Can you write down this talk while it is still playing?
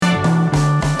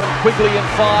Quigley in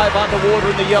 5,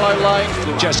 underwater in the yellow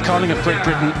lane. Jazz Carling of Great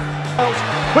Britain.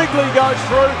 Quigley goes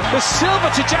through. The silver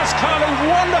to Jazz Carling.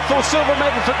 Wonderful silver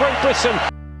medal for Great Britain.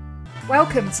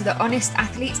 Welcome to the Honest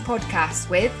Athletes podcast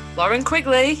with Lauren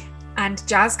Quigley and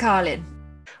Jazz Carling.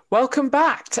 Welcome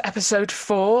back to episode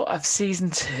 4 of season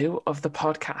 2 of the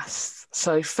podcast.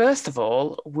 So first of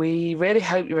all, we really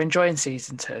hope you're enjoying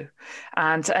season 2.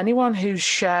 And to anyone who's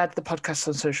shared the podcast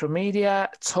on social media,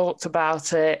 talked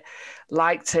about it,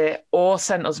 liked it, or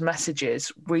sent us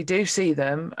messages, we do see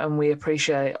them and we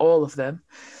appreciate all of them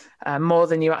more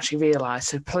than you actually realise.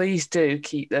 So please do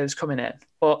keep those coming in.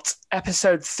 But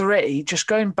episode 3, just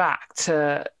going back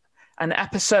to an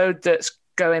episode that's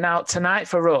going out tonight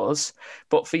for us,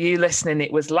 but for you listening,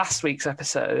 it was last week's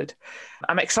episode.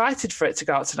 I'm excited for it to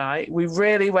go out tonight. We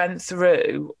really went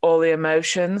through all the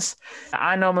emotions.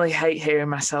 I normally hate hearing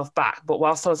myself back, but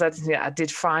whilst I was editing it, I did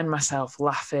find myself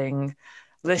laughing,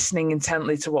 listening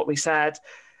intently to what we said.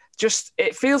 Just,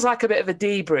 it feels like a bit of a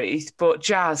debrief, but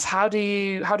Jazz, how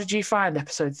did you find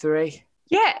episode 3?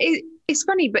 Yeah, it's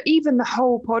funny, but even the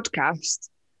whole podcast,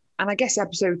 and I guess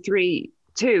episode 3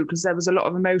 too, because there was a lot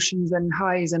of emotions and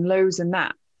highs and lows and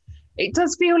that, it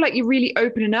does feel like you're really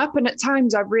opening up. And at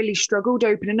times I've really struggled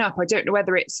opening up. I don't know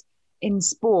whether it's in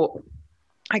sport.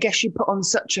 I guess you put on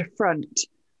such a front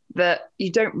that you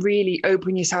don't really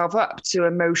open yourself up to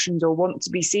emotions or want to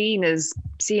be seen as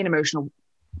seeing emotional.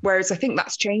 Whereas I think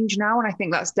that's changed now. And I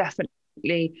think that's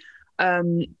definitely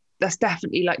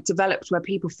like developed where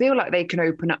people feel like they can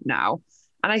open up now.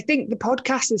 And I think the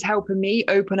podcast is helping me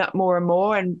open up more and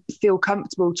more and feel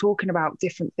comfortable talking about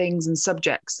different things and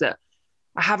subjects that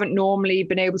I haven't normally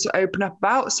been able to open up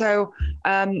about. So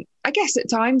I guess at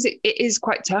times it is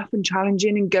quite tough and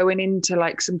challenging and going into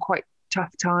like some quite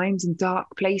tough times and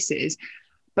dark places.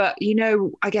 But, you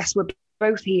know, I guess we're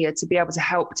both here to be able to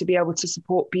help, to be able to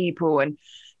support people, and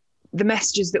the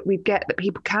messages that we get that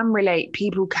people can relate,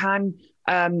 people can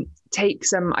take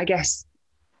some, I guess,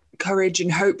 courage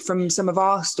and hope from some of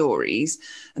our stories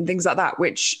and things like that,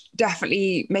 which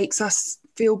definitely makes us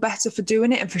feel better for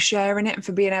doing it and for sharing it and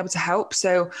for being able to help.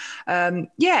 So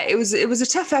it was a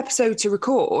tough episode to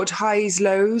record, highs,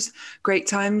 lows, great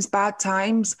times, bad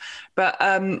times, but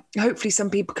hopefully some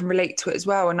people can relate to it as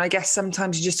well. And I guess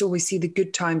sometimes you just always see the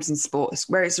good times in sports,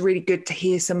 where it's really good to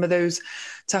hear some of those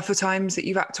tougher times that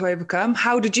you've had to overcome.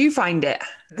 How did you find it?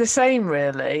 The same,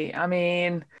 really. I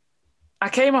mean, I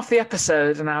came off the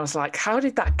episode and I was like, how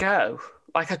did that go?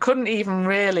 Like, I couldn't even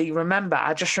really remember.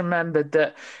 I just remembered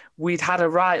that we'd had a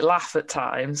right laugh at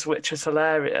times, which was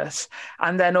hilarious.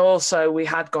 And then also we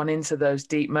had gone into those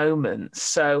deep moments.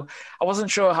 So I wasn't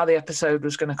sure how the episode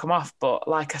was going to come off. But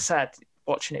like I said,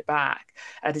 watching it back,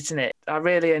 editing it, I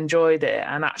really enjoyed it.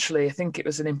 And actually, I think it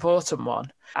was an important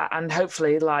one. And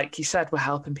hopefully, like you said, we're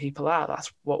helping people out.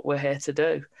 That's what we're here to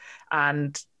do.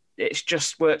 And it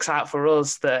just works out for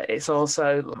us that it's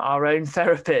also our own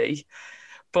therapy,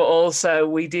 but also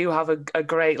we do have a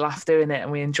great laugh doing it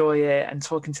and we enjoy it and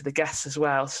talking to the guests as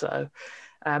well. So,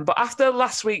 but after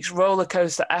last week's roller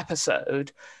coaster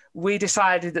episode, we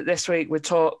decided that this week we'd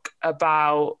talk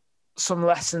about some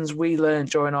lessons we learned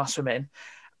during our swimming.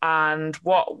 And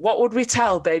what would we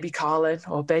tell baby Carlin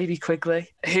or baby Quigley,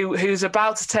 who's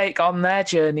about to take on their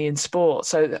journey in sport?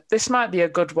 So this might be a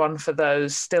good one for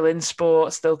those still in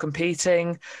sport, still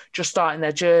competing, just starting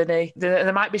their journey.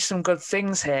 There might be some good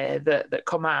things here that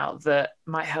come out that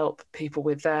might help people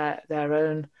with their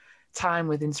own time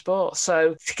within sport.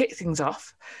 So to kick things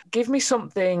off, give me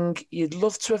something you'd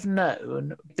love to have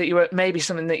known that you were maybe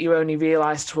something that you only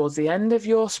realised towards the end of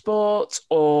your sport,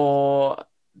 or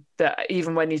that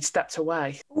even when you'd stepped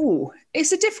away? Oh,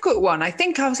 it's a difficult one. I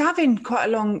think I was having quite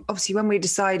a long, obviously when we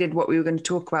decided what we were going to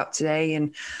talk about today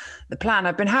and the plan,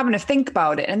 I've been having to think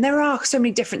about it, and there are so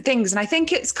many different things. And I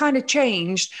think it's kind of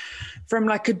changed from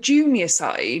like a junior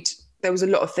side. There was a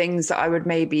lot of things that I would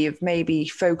maybe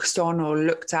focused on or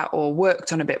looked at or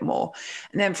worked on a bit more.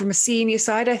 And then from a senior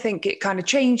side, I think it kind of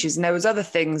changes. And there was other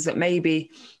things that maybe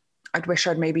I'd wish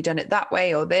I'd maybe done it that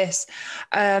way or this.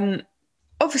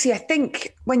 Obviously, I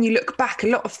think when you look back, a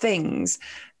lot of things,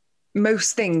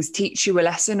 most things teach you a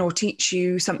lesson or teach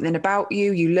you something about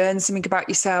you. You learn something about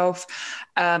yourself,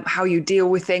 how you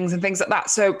deal with things and things like that.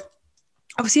 So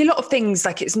obviously a lot of things,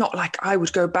 like, it's not like I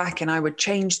would go back and I would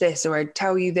change this or I'd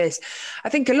tell you this. I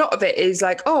think a lot of it is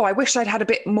like, oh, I wish I'd had a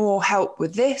bit more help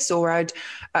with this, or I'd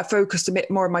focused a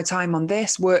bit more of my time on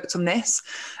this, worked on this.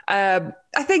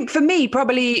 I think for me,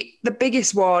 probably the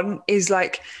biggest one is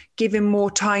like giving more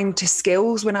time to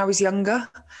skills when I was younger,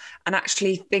 and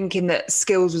actually thinking that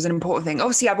skills was an important thing.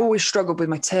 Obviously, I've always struggled with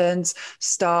my turns,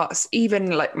 starts,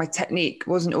 even like my technique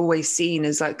wasn't always seen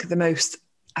as like the most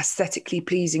aesthetically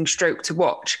pleasing stroke to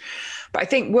watch. But I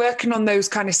think working on those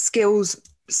kind of skills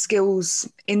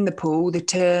in the pool, the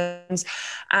turns,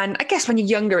 and I guess when you're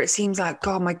younger, it seems like,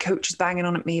 God, my coach is banging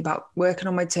on at me about working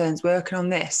on my turns, working on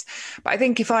this. But I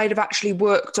think if I'd have actually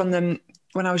worked on them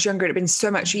when I was younger, it'd have been so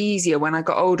much easier when I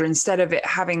got older, instead of it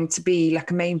having to be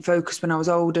like a main focus when I was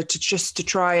older to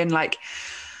try and like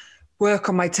work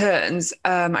on my turns.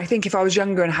 I think if I was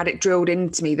younger and had it drilled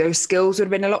into me, those skills would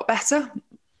have been a lot better.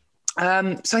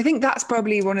 So I think that's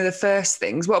probably one of the first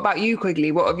things. What about you,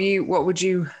 Quigley? What would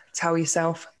you tell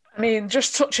yourself? I mean,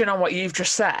 just touching on what you've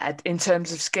just said in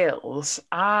terms of skills,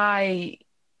 I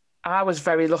was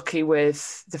very lucky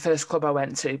with the first club I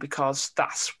went to, because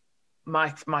that's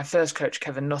my first coach,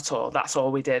 Kevin Nuttall. That's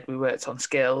all we did. We worked on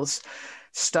skills,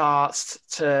 starts,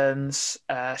 turns,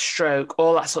 stroke,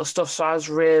 all that sort of stuff. So I was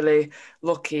really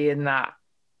lucky in that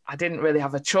I didn't really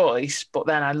have a choice, but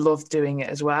then I loved doing it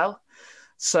as well.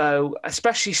 So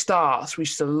especially starts, we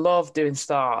used to love doing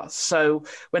starts. So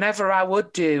whenever I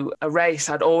would do a race,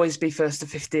 I'd always be first to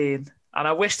 15. And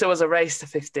I wish there was a race to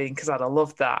 15, because I'd have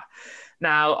loved that.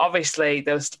 Now, obviously,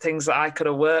 there's things that I could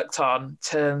have worked on,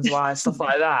 turns-wise, stuff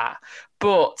like that.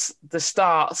 But the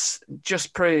starts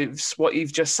just proves what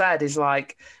you've just said, is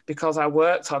like, because I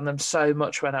worked on them so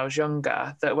much when I was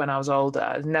younger, that when I was older,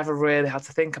 I never really had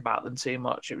to think about them too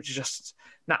much. It was just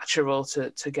natural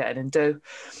to get in and do.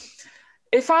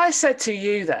 If I said to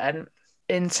you then,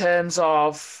 in terms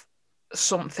of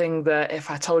something that if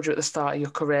I told you at the start of your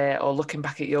career or looking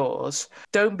back at yours,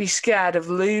 don't be scared of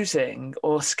losing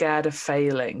or scared of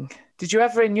failing. Did you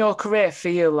ever in your career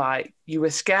feel like you were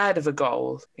scared of a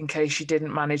goal in case you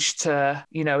didn't manage to,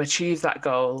 achieve that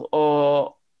goal,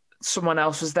 or someone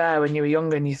else was there when you were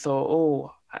younger and you thought,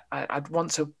 oh, I'd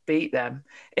want to beat them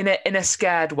in a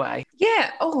scared way?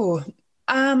 Yeah.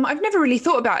 I've never really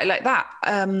thought about it like that.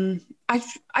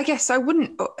 I guess I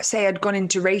wouldn't say I'd gone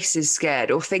into races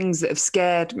scared or things that have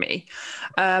scared me.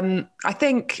 I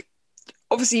think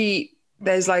obviously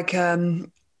there's like a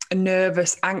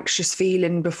nervous, anxious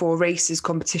feeling before races,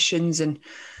 competitions. And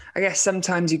I guess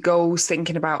sometimes your goals,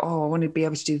 thinking about, I want to be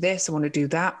able to do this, I want to do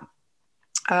that.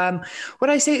 Would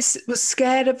I say was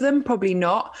scared of them? Probably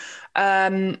not.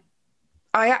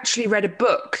 I actually read a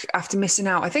book after missing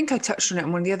out. I think I touched on it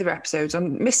in one of the other episodes.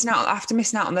 After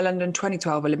missing out on the London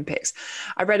 2012 Olympics.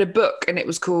 I read a book and it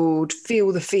was called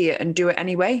Feel the Fear and Do It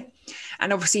Anyway.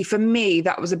 And obviously for me,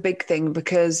 that was a big thing,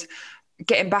 because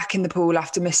getting back in the pool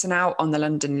after missing out on the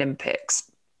London Olympics,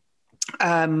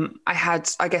 I had,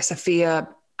 I guess, a fear,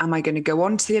 am I going to go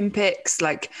on to the Olympics?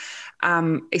 Like,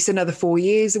 it's another 4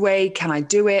 years away. Can I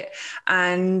do it?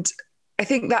 And I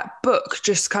think that book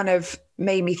just kind of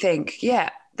made me think, yeah,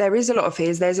 there is a lot of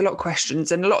fears, there's a lot of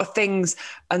questions, and a lot of things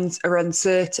are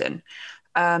uncertain.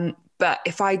 But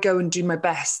if I go and do my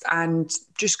best and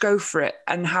just go for it,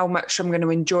 and how much I'm going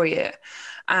to enjoy it.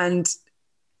 And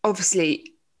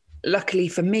obviously, luckily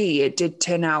for me, it did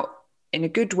turn out in a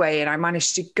good way. And I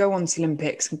managed to go on to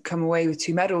Olympics and come away with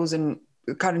 2 medals, and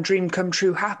the kind of dream come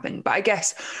true happened. But I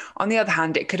guess on the other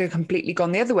hand, it could have completely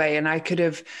gone the other way, and I could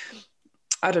have,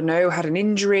 I don't know, had an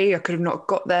injury. I could have not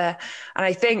got there. And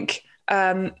I think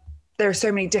there are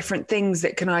so many different things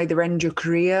that can either end your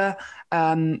career,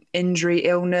 injury,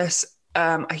 illness.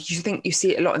 You think you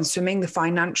see it a lot in swimming, the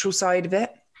financial side of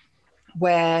it,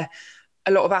 where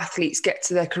a lot of athletes get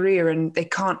to their career and they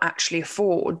can't actually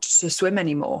afford to swim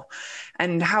anymore.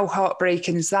 And how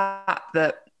heartbreaking is that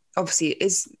obviously it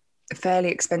is a fairly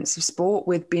expensive sport,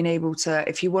 with being able to,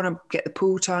 if you want to get the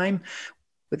pool time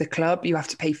with a club, you have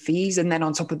to pay fees. And then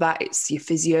on top of that, it's your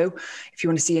physio. If you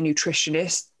want to see a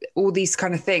nutritionist, all these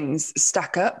kind of things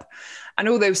stack up. And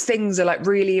all those things are like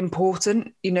really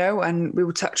important, and we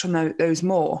will touch on those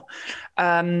more.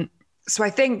 So I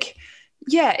think,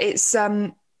 yeah, it's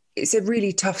a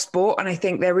really tough sport. And I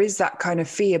think there is that kind of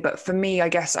fear. But for me, I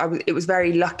guess it was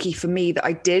very lucky for me that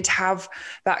I did have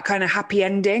that kind of happy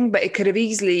ending, but it could have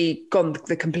easily gone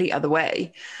the complete other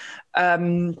way.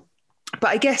 But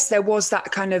I guess there was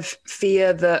that kind of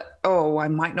fear that, I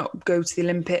might not go to the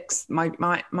Olympics, might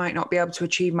not be able to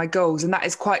achieve my goals. And that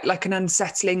is quite like an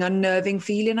unsettling, unnerving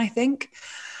feeling, I think,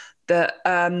 that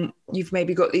you've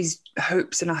maybe got these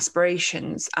hopes and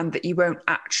aspirations and that you won't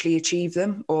actually achieve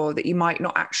them, or that you might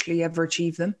not actually ever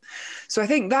achieve them. So I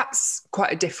think that's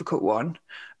quite a difficult one.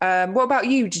 What about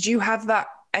you? Did you have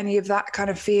any of that kind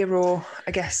of fear, or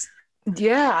I guess...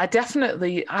 Yeah, I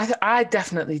definitely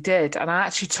did. And I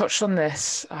actually touched on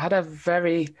this. I had a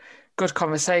very good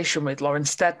conversation with Lauren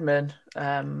Steadman.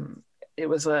 It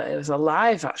was a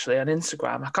live actually on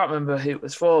Instagram. I can't remember who it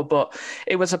was for, but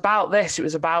it was about this. It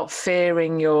was about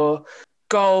fearing your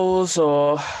goals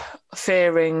or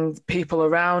fearing people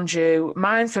around you.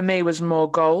 Mine, for me, was more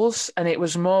goals, and it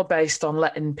was more based on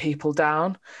letting people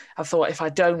down. I thought, if I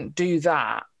don't do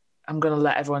that, I'm going to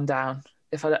let everyone down.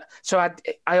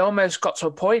 I almost got to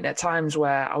a point at times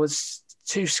where I was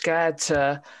too scared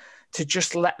to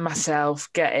just let myself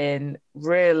get in,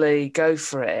 really go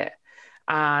for it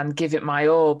and give it my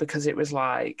all, because it was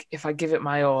like, if I give it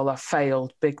my all, I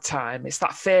failed big time. It's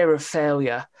that fear of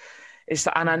failure.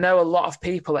 And I know a lot of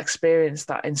people experience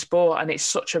that in sport, and it's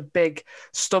such a big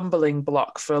stumbling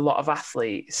block for a lot of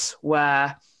athletes,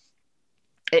 where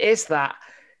it is that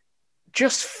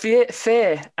just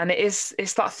fear. And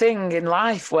it's that thing in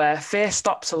life where fear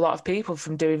stops a lot of people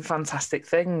from doing fantastic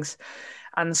things.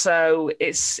 And so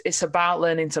it's about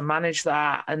learning to manage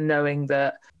that and knowing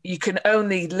that you can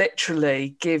only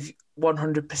literally give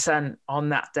 100% on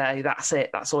that day. That's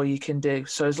it. That's all you can do.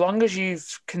 So as long as you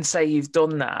can say you've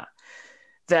done that,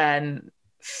 then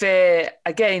fear,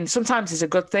 again, sometimes is a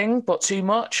good thing, but too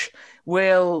much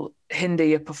will hinder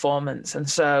your performance. And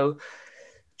so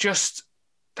just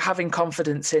having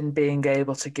confidence in being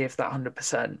able to give that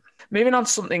 100%. Moving on to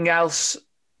something else,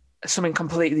 something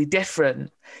completely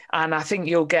different, and I think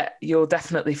you'll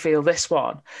definitely feel this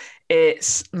one.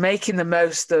 It's making the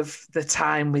most of the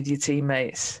time with your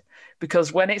teammates,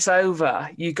 because when it's over,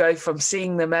 you go from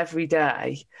seeing them every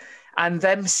day and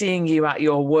them seeing you at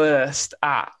your worst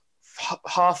at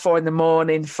 4:30 in the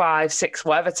morning, 5, 6,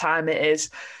 whatever time it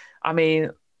is. I mean,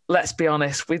 let's be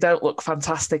honest, we don't look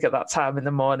fantastic at that time in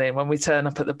the morning when we turn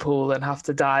up at the pool and have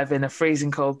to dive in a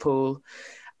freezing cold pool.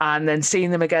 And then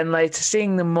seeing them again later,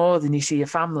 seeing them more than you see your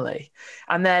family.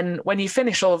 And then when you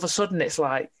finish, all of a sudden it's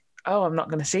like, oh, I'm not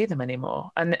going to see them anymore.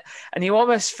 And you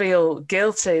almost feel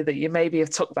guilty that you maybe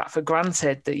have took that for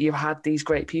granted, that you had these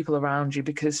great people around you,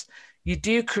 because you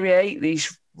do create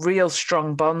these real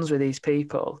strong bonds with these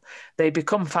people. They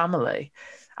become family.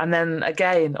 And then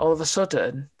again, all of a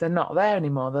sudden, they're not there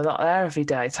anymore. They're not there every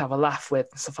day to have a laugh with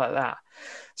and stuff like that.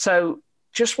 So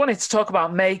just wanted to talk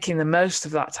about making the most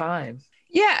of that time.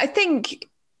 Yeah, I think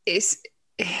it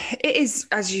is,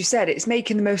 as you said, it's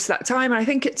making the most of that time. And I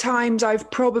think at times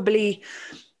I've probably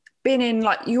been in,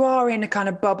 like, you are in a kind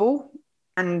of bubble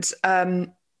and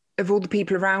of all the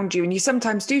people around you. And you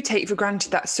sometimes do take for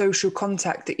granted that social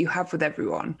contact that you have with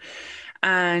everyone,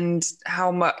 and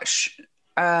how much,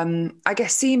 I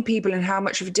guess, seeing people and how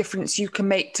much of a difference you can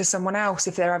make to someone else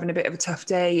if they're having a bit of a tough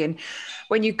day. And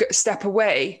when you step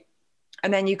away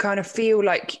and then you kind of feel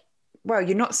like, well,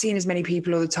 you're not seeing as many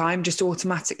people all the time, just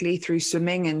automatically through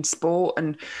swimming and sport.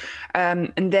 And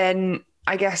then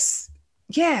I guess,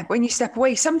 yeah, when you step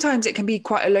away, sometimes it can be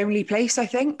quite a lonely place, I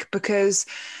think, because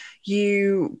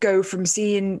you go from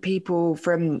seeing people,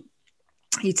 from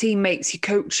your teammates, your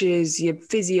coaches, your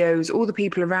physios, all the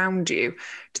people around you,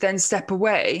 to then step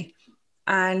away.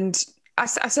 And I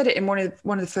said it in one of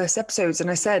the first episodes,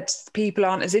 and I said, people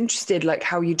aren't as interested, like,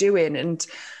 how you're doing. And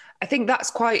I think that's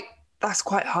quite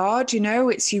hard, you know.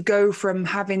 It's, you go from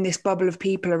having this bubble of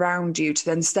people around you to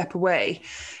then step away.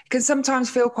 It can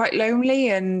sometimes feel quite lonely.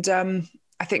 And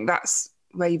I think that's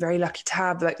where you're very lucky to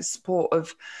have, like, the support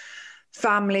of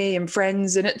family and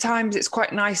friends. And at times it's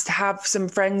quite nice to have some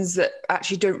friends that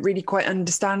actually don't really quite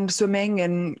understand swimming,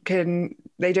 and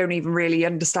they don't even really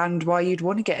understand why you'd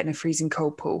want to get in a freezing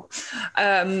cold pool.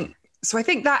 So I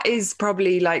think that is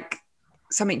probably, like,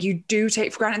 something you do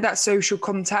take for granted, that social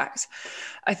contact.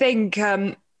 I think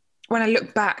when I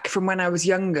look back from when I was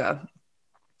younger,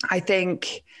 I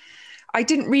think I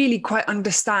didn't really quite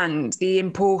understand the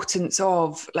importance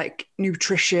of, like,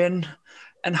 nutrition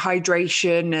and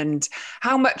hydration, and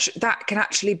how much that can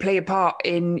actually play a part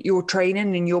in your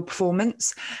training and your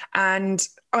performance. And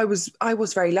I was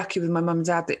very lucky with my mum and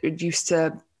dad that I used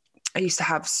to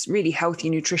have really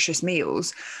healthy, nutritious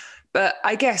meals. But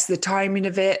I guess the timing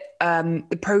of it,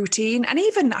 the protein, and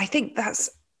even I think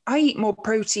I eat more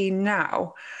protein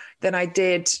now than I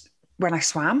did when I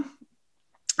swam.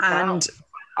 Wow. And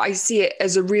I see it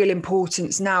as a real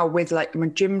importance now with, like, my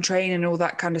gym training and all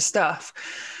that kind of stuff.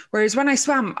 Whereas when I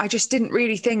swam, I just didn't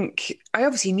really think, I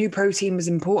obviously knew protein was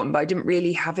important, but I didn't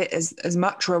really have it as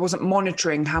much, or I wasn't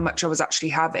monitoring how much I was actually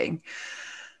having.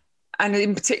 And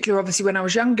in particular, obviously, when I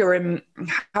was younger, and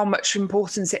how much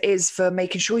importance it is for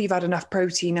making sure you've had enough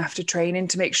protein after training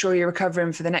to make sure you're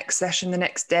recovering for the next session, the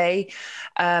next day,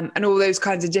 and all those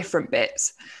kinds of different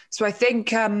bits. So I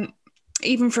think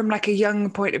even from, like, a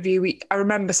young point of view, I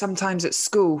remember sometimes at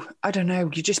school, I don't know,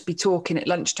 you'd just be talking at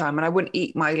lunchtime and I wouldn't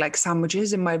eat my, like,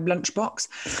 sandwiches in my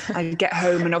lunchbox. I'd get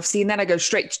home and then I go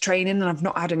straight to training, and I've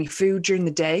not had any food during the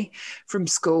day from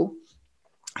school.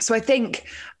 So I think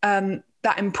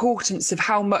that importance of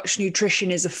how much nutrition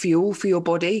is a fuel for your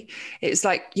body. It's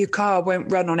like your car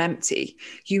won't run on empty.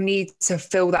 You need to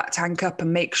fill that tank up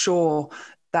and make sure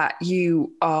that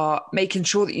you are making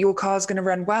sure that your car's going to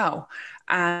run well.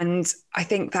 And I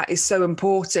think that is so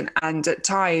important. And at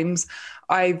times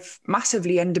I've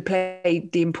massively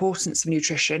underplayed the importance of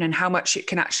nutrition and how much it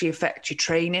can actually affect your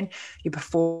training, your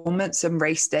performance and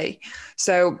race day.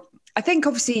 So I think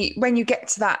obviously when you get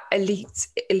to that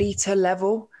elite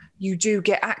level, you do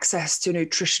get access to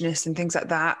nutritionists and things like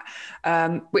that,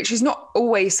 which is not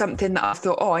always something that I've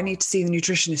thought, oh, I need to see the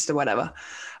nutritionist or whatever.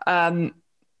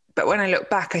 But when I look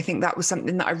back, I think that was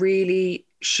something that I really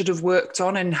should have worked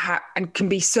on and can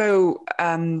be so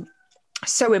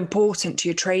important to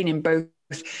your training, both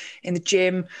in the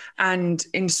gym and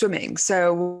in swimming.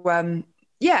 So I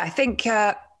think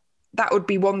that would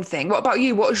be one thing. What about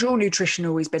you? What has your nutrition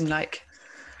always been like?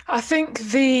 I think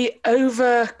the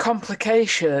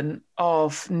overcomplication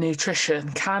of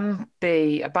nutrition can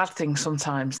be a bad thing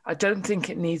sometimes. I don't think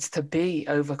it needs to be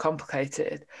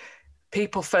overcomplicated.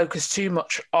 People focus too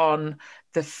much on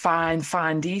the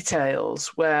fine details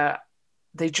where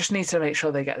they just need to make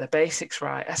sure they get the basics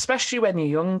right, especially when you're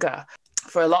younger.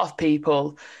 For a lot of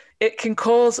people, it can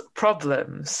cause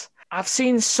problems. I've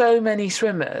seen so many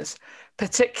swimmers,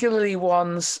 particularly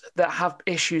ones that have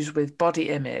issues with body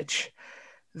image,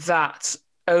 that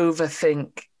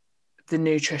overthink the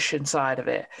nutrition side of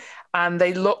it. And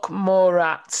they look more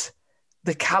at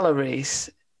the calories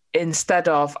instead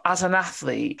of, as an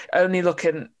athlete, only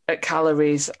looking at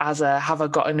calories as have I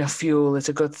got enough fuel is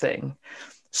a good thing.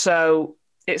 So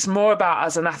it's more about,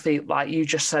 as an athlete, like you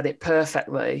just said it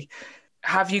perfectly,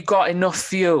 have you got enough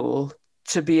fuel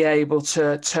to be able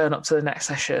to turn up to the next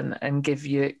session and give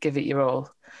it your all?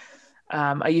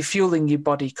 Are you fueling your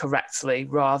body correctly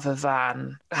rather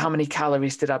than how many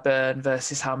calories did I burn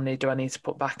versus how many do I need to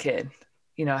put back in?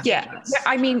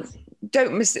 I mean,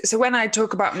 don't miss it. So when I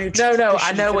talk about nutrition, no,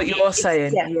 I know what you're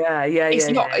saying. It's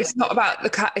not about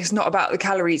the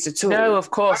calories at all. No, of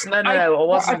course, no. I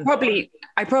wasn't.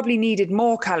 I probably needed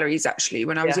more calories actually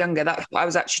when I was younger. That's what I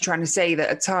was actually trying to say, that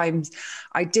at times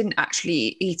I didn't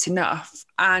actually eat enough,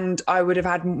 and I would have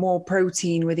had more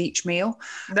protein with each meal.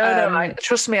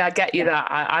 Trust me, I get you that.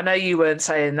 I know you weren't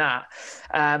saying that.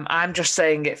 I'm just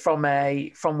saying it from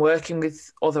working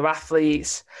with other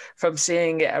athletes, from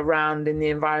seeing it around in the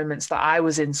environments that I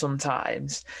was in.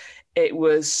 Sometimes it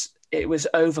was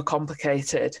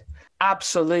overcomplicated.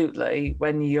 Absolutely,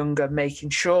 when you're younger,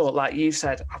 making sure, like you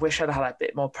said, I wish I'd had a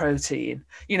bit more protein.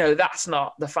 That's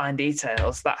not the fine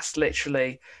details. That's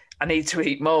literally, I need to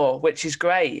eat more, which is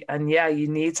great. And you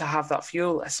need to have that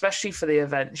fuel, especially for the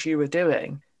events you were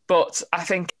doing. But I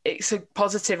think it's a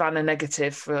positive and a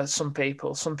negative for some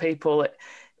people. Some people,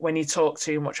 when you talk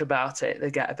too much about it, they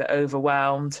get a bit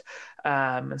overwhelmed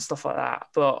and stuff like that.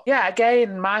 But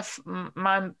again, my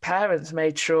parents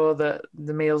made sure that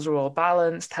the meals were all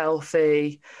balanced,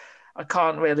 healthy. I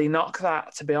can't really knock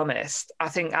that, to be honest. I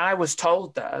think I was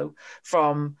told, though,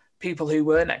 from people who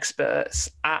weren't experts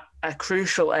at a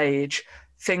crucial age,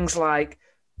 things like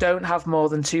don't have more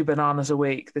than 2 bananas a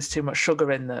week. There's too much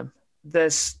sugar in them.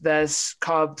 There's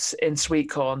carbs in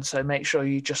sweet corn, so make sure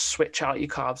you just switch out your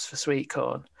carbs for sweet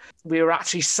corn. We were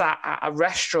actually sat at a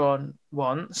restaurant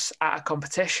once at a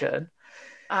competition,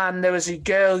 and there was a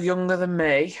girl younger than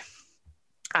me,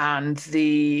 and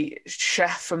the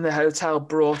chef from the hotel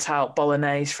brought out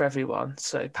bolognese for everyone,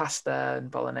 so pasta and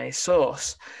bolognese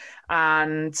sauce.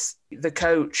 And the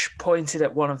coach pointed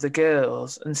at one of the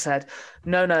girls and said,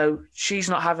 no, she's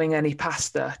not having any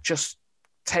pasta, just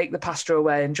take the pasta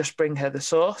away and just bring her the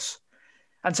sauce.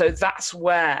 And so that's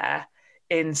where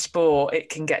in sport it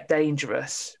can get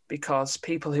dangerous, because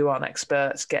people who aren't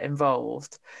experts get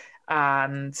involved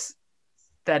and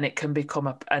then it can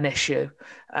become an issue.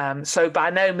 So by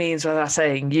no means was I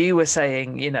saying, you were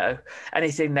saying,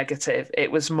 anything negative.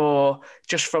 It was more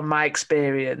just from my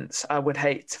experience. I would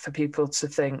hate for people to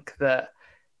think that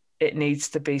it needs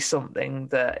to be something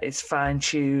that is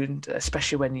fine-tuned,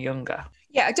 especially when you're younger.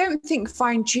 Yeah, I don't think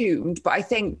fine-tuned, but I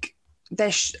think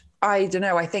I don't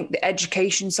know, I think the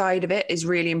education side of it is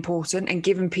really important, and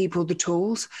giving people the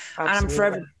tools.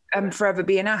 Absolutely. And I'm forever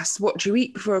being asked, what do you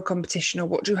eat before a competition, or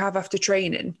what do you have after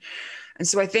training? And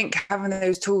so I think having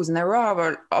those tools, and there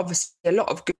are obviously a lot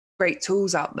of great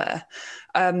tools out there,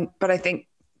 but I think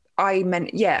I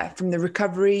meant, from the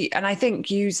recovery, and I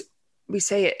think using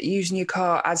your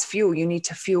car as fuel. You need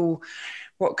to fuel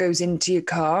what goes into your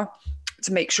car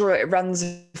to make sure it runs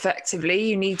effectively.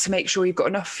 You need to make sure you've got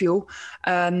enough fuel.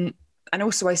 And And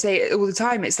also I say it all the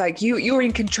time, it's like you're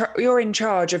in control, you're in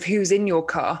charge of who's in your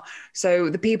car. So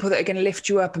the people that are going to lift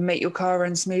you up and make your car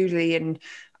run smoothly and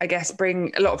I guess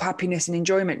bring a lot of happiness and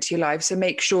enjoyment to your life. So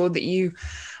make sure that you,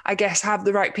 I guess, have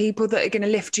the right people that are going to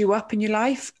lift you up in your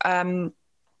life.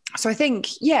 So I think,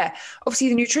 obviously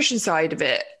the nutrition side of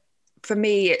it, for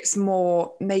me, it's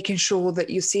more making sure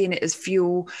that you're seeing it as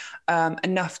fuel,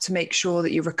 enough to make sure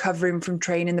that you're recovering from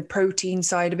training. The protein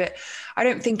side of it, I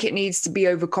don't think it needs to be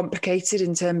overcomplicated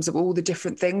in terms of all the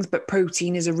different things, but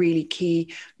protein is a really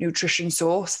key nutrition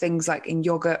source. Things like in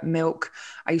yogurt, milk.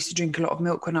 I used to drink a lot of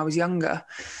milk when I was younger.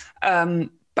 But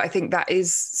I think that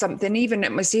is something, even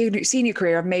at my senior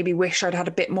career, I maybe wish I'd had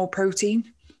a bit more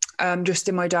protein. Just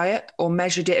in my diet, or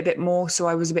measured it a bit more, so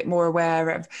I was a bit more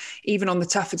aware of, even on the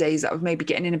tougher days, that I was maybe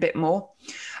getting in a bit more.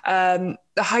 The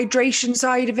hydration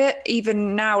side of it,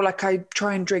 even now, like I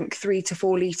try and drink 3 to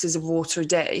 4 litres of water a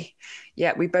day.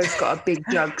 Yeah, we both got our big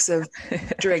jugs of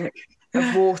drink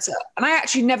of water. And I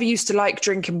actually never used to like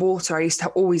drinking water. I used to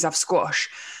always have squash.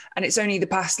 And it's only the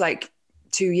past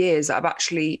 2 years that I've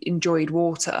actually enjoyed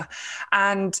water.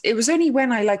 And it was only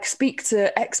when I speak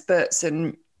to experts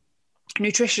and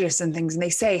nutritionists and things, and they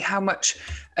say how much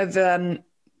of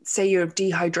say you're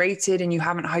dehydrated and you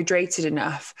haven't hydrated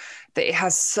enough, that it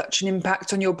has such an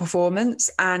impact on your performance.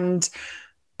 And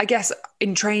I guess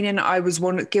in training I was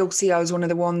one of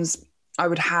the ones, I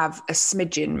would have a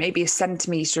smidgen, maybe a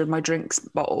centimetre of my drinks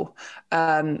bottle.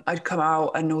 I'd come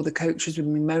out and all the coaches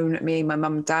would be moaning at me, my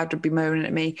mum and dad would be moaning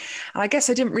at me, and I guess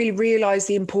I didn't really realise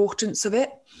the importance of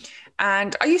it.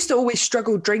 And I used to always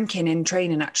struggle drinking in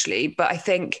training, actually, but I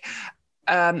think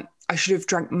I should have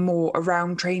drank more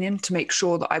around training to make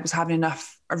sure that I was having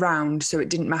enough around, so it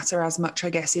didn't matter as much, I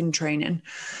guess, in training.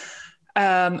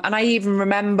 And I even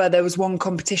remember there was one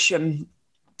competition.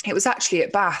 It was actually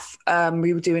at Bath.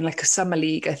 We were doing a summer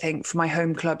league, I think, for my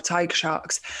home club, Tiger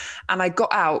Sharks. And I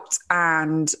got out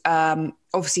and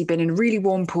obviously been in a really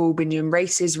warm pool, been doing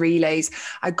races, relays.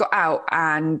 I got out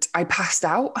and I passed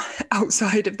out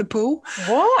outside of the pool.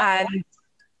 What? And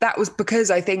that was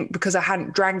because I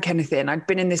hadn't drank anything. I'd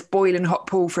been in this boiling hot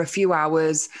pool for a few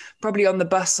hours, probably on the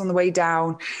bus on the way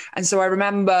down. And so I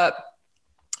remember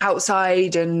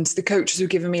outside and the coaches were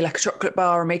giving me a chocolate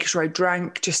bar and making sure I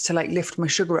drank just to lift my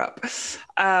sugar up.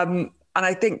 And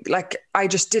I think I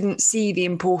just didn't see the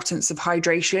importance of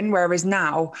hydration. Whereas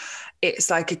now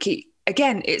it's a key,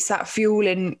 again, it's that fuel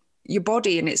in your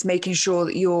body and it's making sure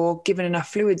that you're given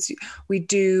enough fluids. We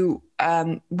do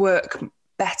work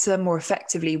better, more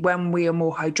effectively when we are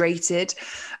more hydrated.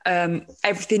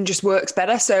 Everything just works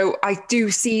better. So I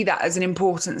do see that as an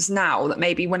importance now that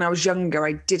maybe when I was younger,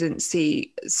 I didn't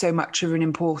see so much of an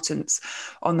importance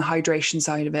on the hydration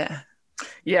side of it.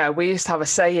 Yeah, we used to have a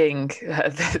saying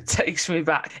that takes me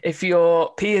back. If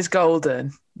your pee is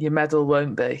golden, your medal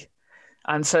won't be.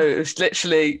 And so it was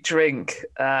literally drink.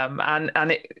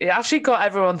 And it actually got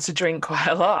everyone to drink quite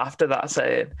a lot after that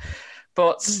saying.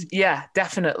 But yeah,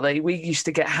 definitely. We used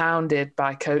to get hounded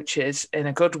by coaches in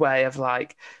a good way of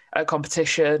at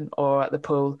competition or at the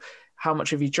pool. How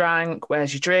much have you drank?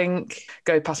 Where's your drink?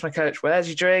 Go past my coach, where's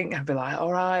your drink? And be like,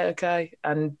 all right, okay.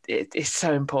 And it's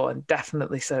so important,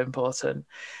 definitely so important.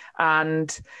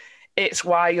 And it's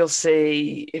why you'll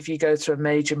see if you go to a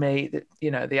major meet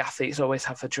that, the athletes always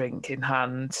have a drink in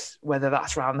hand, whether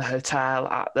that's around the hotel,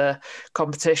 at the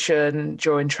competition,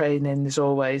 during training, there's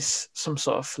always some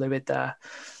sort of fluid there,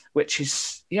 which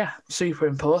is, super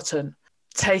important.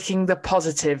 Taking the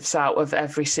positives out of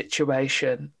every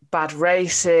situation, bad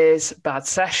races, bad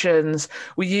sessions.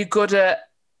 Were you good at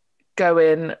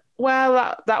going,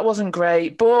 well, that wasn't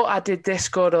great, but I did this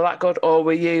good or that good? Or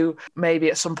were you maybe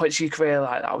at some points you career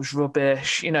that was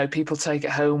rubbish? People take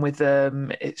it home with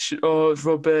them. It's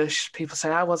rubbish. People say,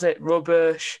 how was it?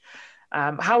 Rubbish.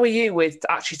 How were you with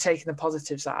actually taking the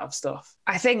positives out of stuff?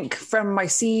 I think from my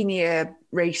senior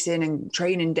racing and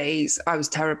training days, I was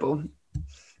terrible.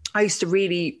 I used to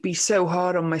really be so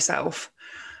hard on myself.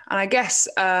 And I guess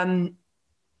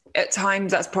at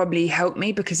times that's probably helped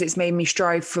me because it's made me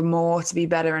strive for more, to be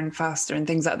better and faster and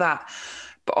things like that.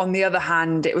 But on the other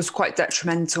hand, it was quite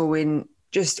detrimental in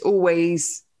just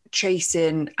always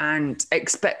chasing and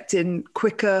expecting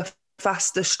quicker,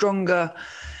 faster, stronger,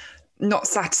 not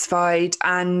satisfied.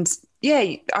 And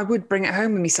yeah, I would bring it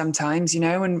home with me sometimes,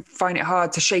 and find it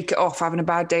hard to shake it off having a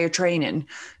bad day of training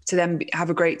to then have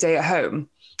a great day at home.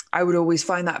 I would always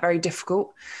find that very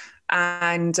difficult.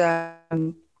 And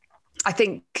I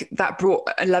think that brought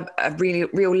a really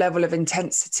real level of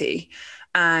intensity,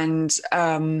 and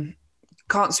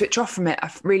can't switch off from it.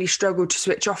 I've really struggled to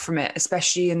switch off from it,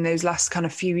 especially in those last kind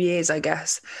of few years, I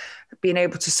guess, being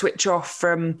able to switch off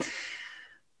from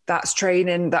that's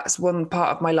training, that's one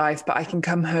part of my life, but I can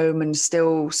come home and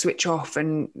still switch off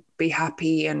and be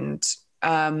happy and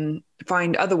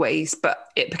find other ways. But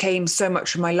it became so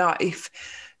much of my life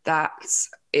that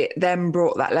it then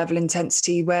brought that level of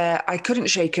intensity where I couldn't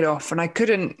shake it off, and I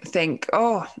couldn't think,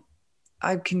 oh,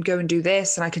 I can go and do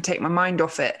this and I can take my mind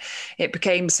off it. It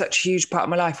became such a huge part of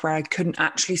my life where I couldn't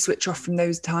actually switch off from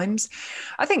those times.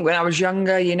 I think when I was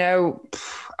younger,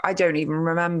 I don't even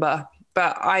remember,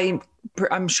 but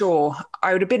I'm sure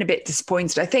I would have been a bit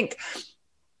disappointed. I think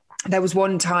there was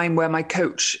one time where my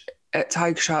coach at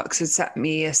Tiger Sharks had set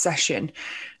me a session,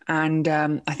 and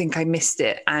I think I missed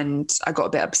it, and I got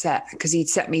a bit upset because he'd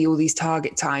set me all these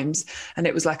target times, and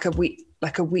it was like a week, I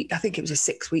think it was a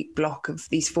 6-week block of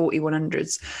these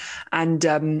 4100s, and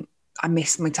I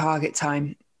missed my target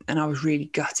time, and I was really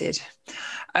gutted.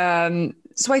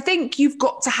 So I think you've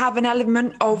got to have an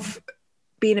element of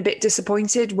being a bit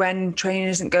disappointed when training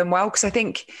isn't going well, because I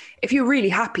think if you're really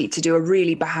happy to do a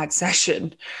really bad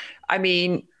session, I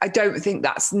mean, I don't think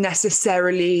that's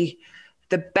necessarily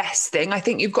the best thing. I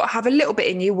think you've got to have a little bit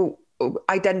in you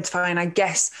identifying, I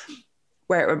guess,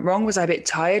 where it went wrong. Was I a bit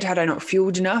tired? Had I not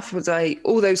fueled enough? Was I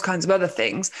all those kinds of other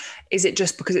things? Is it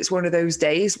just because it's one of those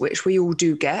days, which we all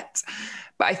do get?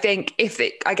 But I think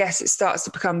I guess it starts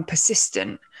to become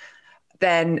persistent,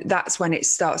 then that's when it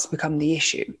starts to become the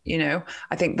issue.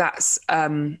 I think that's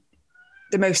the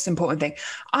most important thing.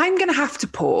 I'm going to have to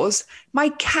pause. My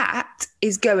cat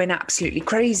is going absolutely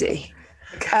crazy.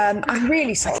 I'm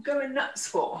really sorry. Going nuts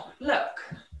for. Look,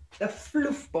 the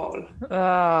fluff ball.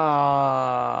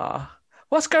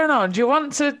 What's going on? Do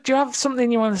you have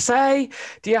something you want to say?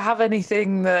 Do you have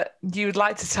anything that you would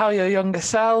like to tell your younger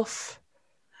self?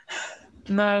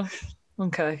 No?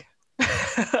 Okay.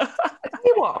 Tell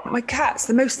you what, my cat's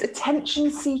the most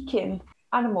attention-seeking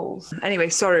animals. Anyway,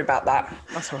 sorry about that.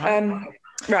 That's all right.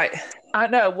 Right. I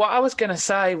know. What I was going to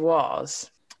say was,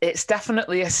 it's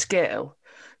definitely a skill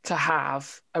to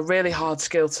have, a really hard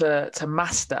skill to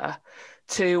master,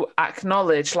 to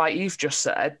acknowledge, like you've just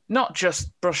said, not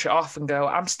just brush it off and go,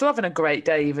 I'm still having a great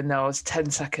day, even though I was 10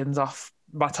 seconds off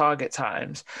my target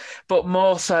times, but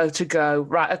more so to go,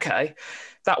 right, okay,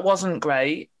 that wasn't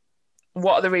great.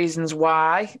 What are the reasons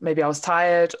why? Maybe I was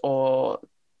tired or,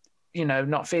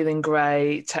 not feeling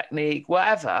great, technique,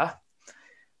 whatever.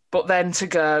 But then to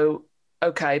go,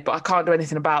 okay, but I can't do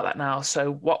anything about that now.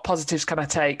 So what positives can I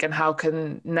take, and how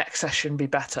can next session be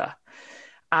better?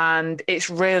 And it's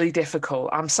really difficult.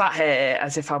 I'm sat here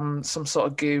as if I'm some sort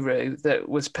of guru that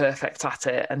was perfect at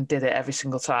it and did it every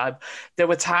single time. There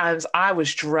were times I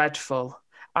was dreadful.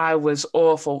 I was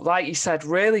awful. Like you said,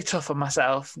 really tough on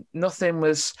myself. Nothing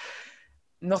was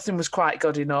quite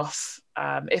good enough.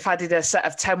 If I did a set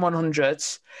of 10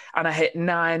 100s and I hit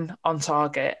 9 on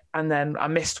target and then I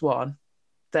missed one,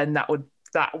 then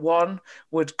that one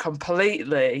would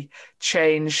completely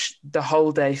change the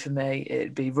whole day for me.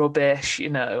 It'd be rubbish,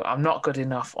 I'm not good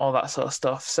enough, all that sort of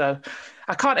stuff. So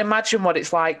I can't imagine what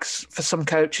it's like for some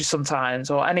coaches sometimes,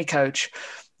 or any coach,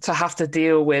 to have to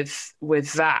deal with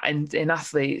that in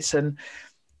athletes. And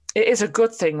it is a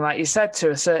good thing, like you said,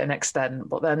 to a certain extent,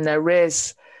 but then there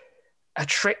is a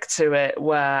trick to it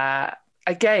where,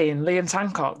 again, Liam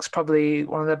Tancock's probably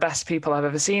one of the best people I've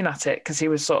ever seen at it, because he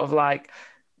was sort of like,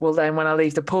 well, then when I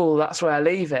leave the pool, that's where I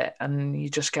leave it, and you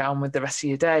just get on with the rest of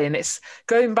your day. And it's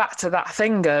going back to that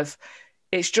thing of,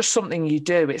 it's just something you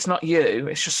do. It's not you.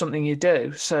 It's just something you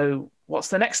do. So what's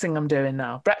the next thing I'm doing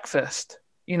now? Breakfast.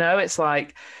 It's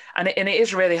like, and it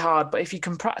is really hard. But if you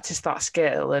can practice that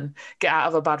skill and get out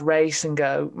of a bad race and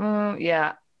go,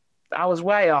 yeah, I was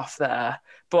way off there,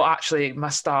 but actually my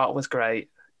start was great.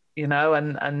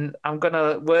 And I'm going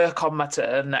to work on my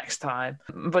turn next time.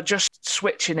 But just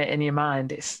switching it in your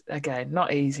mind, it's, again,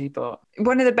 not easy, but...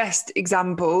 One of the best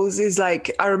examples is,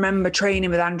 like, I remember training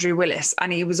with Andrew Willis,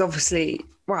 and he was obviously,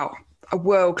 a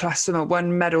world-class swimmer,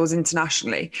 won medals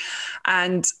internationally.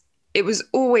 And it was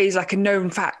always like a known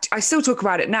fact. I still talk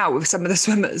about it now with some of the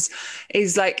swimmers,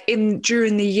 is like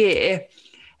during the year,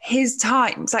 his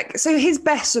times, so his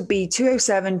best would be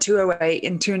 207, 208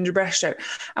 in 200 breaststroke.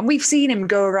 And we've seen him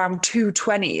go around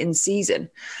 220 in season,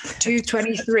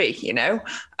 223,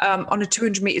 on a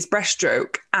 200 meters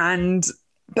breaststroke.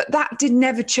 But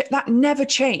that never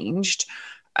changed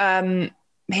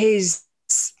his,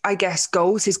 I guess,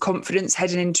 goals, his confidence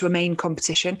heading into a main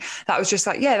competition. That was just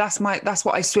like, yeah, that's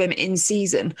what I swim in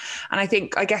season. And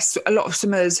I guess a lot of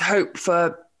swimmers hope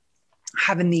for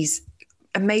having these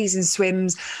amazing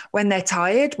swims when they're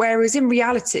tired, whereas in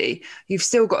reality you've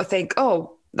still got to think,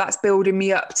 oh, that's building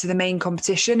me up to the main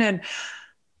competition. And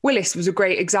Willis was a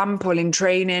great example in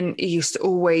training. He used to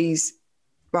always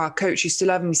our coach used to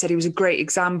love him. He said he was a great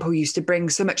example. He used to bring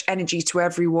so much energy to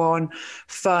everyone,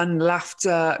 fun,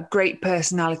 laughter, great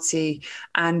personality,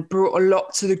 and brought a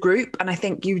lot to the group. And I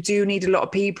think you do need a lot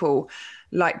of people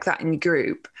like that in your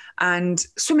group. And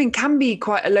swimming can be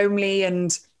quite a lonely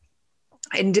and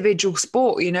individual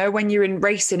sport, you know, when you're in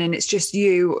racing and it's just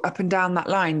you up and down that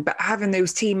line, but having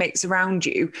those teammates around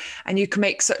you, and you can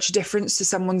make such a difference to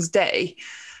someone's day.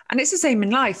 And it's the same in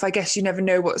life. I guess you never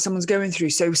know what someone's going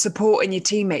through. So supporting your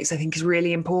teammates, I think, is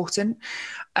really important.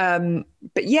 But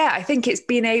yeah, I think it's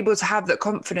being able to have that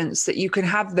confidence that you can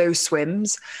have those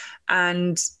swims,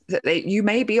 and that you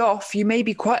may be off, you may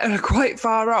be quite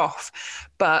far off,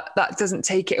 but that doesn't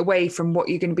take it away from what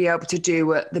you're going to be able to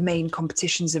do at the main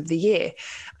competitions of the year.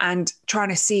 And trying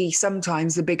to see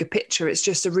sometimes the bigger picture, it's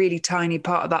just a really tiny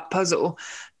part of that puzzle,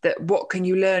 that what can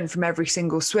you learn from every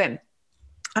single swim.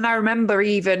 And I remember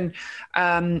even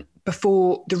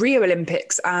before the Rio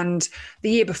Olympics and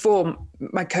the year before,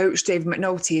 my coach, David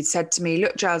McNulty, had said to me,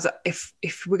 look, Jazz, if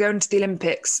we're going to the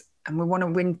Olympics and we want to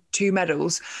win 2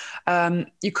 medals,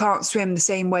 you can't swim the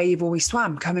same way you've always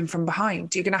swam, coming from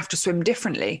behind. You're going to have to swim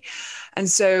differently. And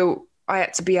so I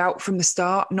had to be out from the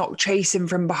start, not chasing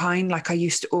from behind like I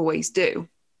used to always do.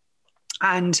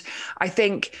 And I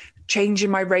think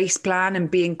changing my race plan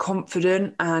and being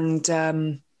confident and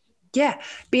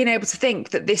being able to think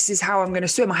that this is how I'm going to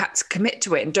swim. I had to commit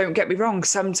to it. And don't get me wrong,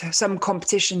 some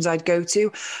competitions I'd go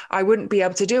to, I wouldn't be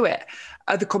able to do it.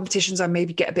 Other competitions I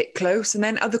maybe get a bit close. And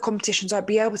then other competitions I'd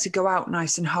be able to go out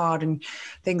nice and hard and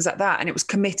things like that. And it was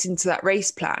committing to that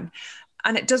race plan.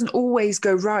 And it doesn't always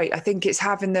go right. I think it's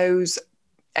having those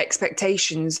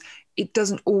expectations. It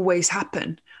doesn't always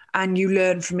happen. And you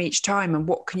learn from each time, and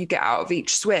what can you get out of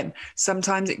each swim?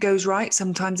 Sometimes it goes right,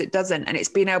 sometimes it doesn't. And it's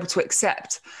being able to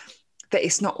accept that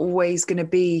it's not always going to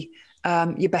be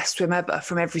your best swim ever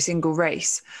from every single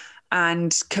race,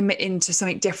 and committing to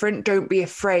something different. Don't be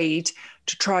afraid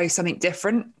to try something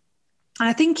different. And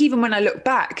I think even when I look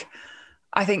back,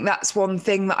 I think that's one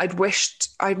thing that I'd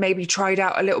wished I'd maybe tried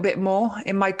out a little bit more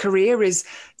in my career, is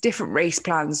different race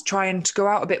plans, trying to go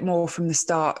out a bit more from the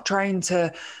start, trying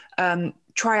to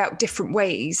try out different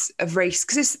ways of race,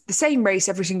 because it's the same race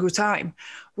every single time.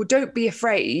 Well, don't be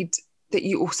afraid that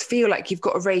you also feel like you've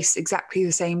got to race exactly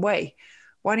the same way.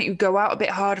 Why don't you go out a bit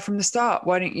harder from the start?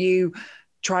 Why don't you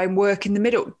try and work in the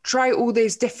middle? Try all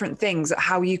those different things at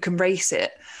how you can race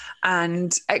it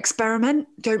and experiment.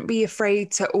 Don't be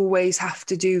afraid to always have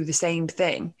to do the same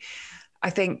thing. I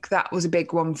think that was a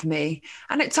big one for me.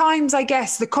 And at times, I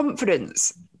guess the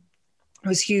confidence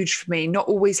was huge for me, not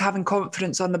always having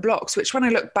confidence on the blocks, which when I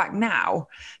look back now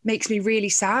makes me really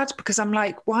sad, because I'm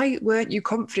like, why weren't you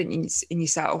confident in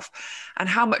yourself? And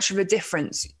how much of a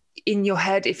difference in your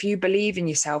head, if you believe in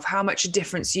yourself, how much a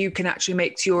difference you can actually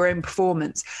make to your own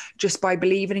performance just by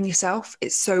believing in yourself.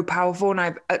 It's so powerful.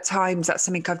 And at times that's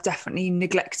something I've definitely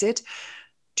neglected.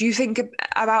 Do you think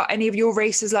about any of your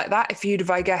races like that? If you'd have,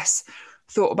 I guess,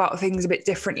 thought about things a bit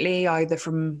differently, either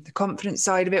from the confidence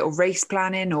side of it or race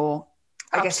planning, or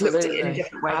I guess looked at it in a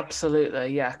different way. Absolutely,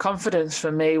 yeah. Confidence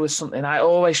for me was something I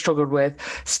always struggled with,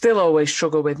 still always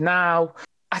struggle with now.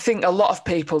 I think a lot of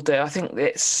people do. I think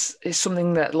it's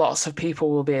something that lots of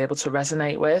people will be able to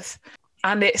resonate with.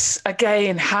 And it's,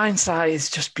 again, hindsight is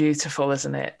just beautiful,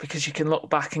 isn't it? Because you can look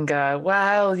back and go,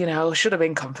 well, you know, I should have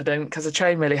been confident because I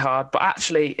trained really hard. But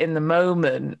actually, in the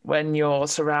moment when you're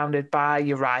surrounded by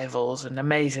your rivals and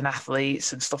amazing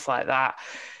athletes and stuff like that,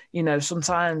 you know,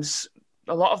 sometimes,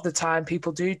 a lot of the time,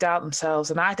 people do doubt themselves,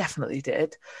 and I definitely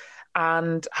did.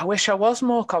 And I wish I was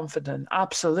more confident,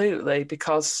 absolutely,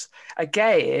 because,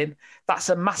 again, that's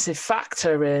a massive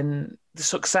factor in the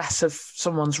success of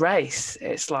someone's race.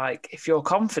 It's like, if you're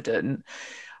confident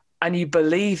and you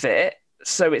believe it,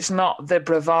 so it's not the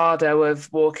bravado of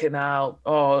walking out,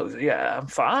 oh, yeah, I'm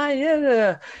fine,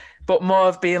 yeah, but more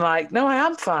of being like, no, I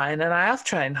am fine, and I have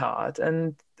trained hard,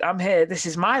 and I'm here, this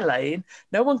is my lane,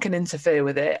 no one can interfere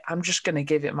with it, I'm just going to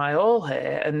give it my all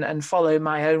here and follow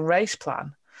my own race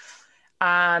plan.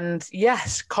 And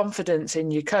yes, confidence in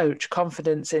your coach,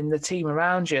 confidence in the team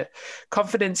around you,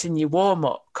 confidence in your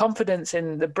warm-up, confidence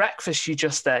in the breakfast you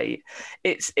just ate.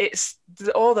 It's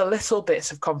all the little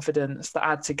bits of confidence that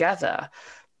add together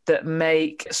that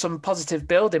make some positive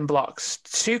building blocks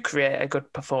to create a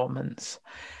good performance.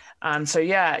 And so,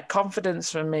 yeah,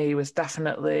 confidence for me was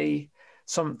definitely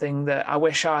something that I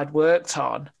wish I'd worked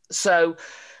on. So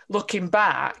looking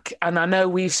back, and I know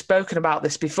we've spoken about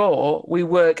this before, we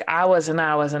work hours and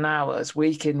hours and hours,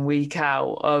 week in, week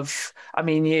out of, I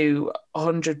mean,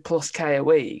 100 plus K a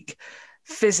week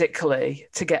physically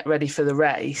to get ready for the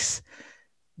race.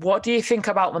 What do you think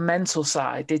about the mental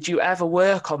side? Did you ever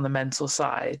work on the mental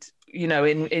side? You know,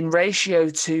 in ratio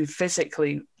to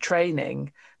physically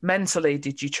training, mentally,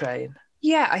 did you train?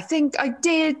 Yeah, I think I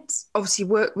did obviously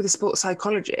work with a sports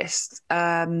psychologist,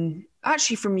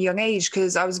 actually from a young age,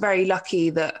 because I was very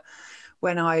lucky that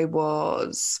when I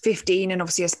was 15, and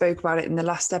obviously I spoke about it in the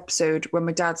last episode, when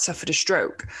my dad suffered a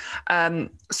stroke,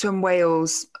 Swim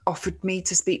Wales offered me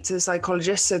to speak to the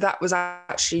psychologist. So that was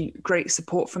actually great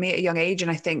support for me at a young age. And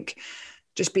I think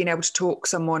just being able to talk to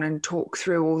someone and talk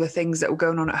through all the things that were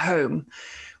going on at home,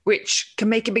 which can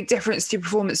make a big difference to your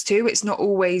performance too. It's not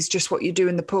always just what you do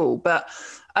in the pool. But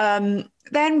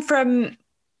then from,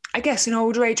 I guess, an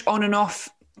older age on and off,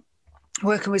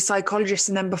 working with psychologists,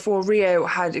 and then before Rio,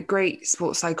 had a great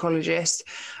sports psychologist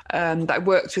that I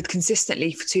worked with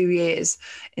consistently for 2 years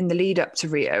in the lead up to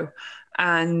Rio.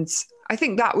 And I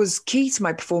think that was key to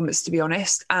my performance, to be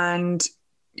honest. And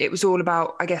it was all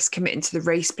about, I guess, committing to the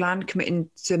race plan, committing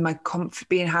to my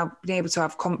being able to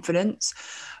have confidence,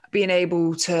 being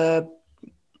able to,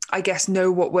 I guess,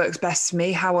 know what works best for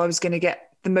me, how I was going to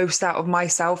get the most out of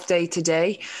myself day to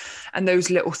day, and those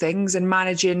little things, and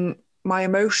managing my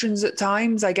emotions at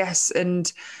times, I guess,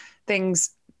 and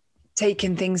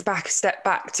taking things back, a step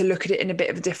back to look at it in a bit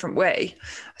of a different way.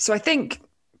 So I think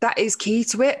that is key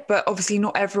to it, but obviously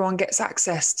not everyone gets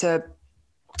access to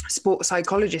sports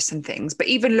psychologists and things. But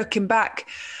even looking back,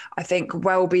 I think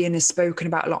well-being is spoken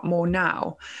about a lot more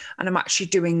now. And I'm actually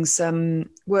doing some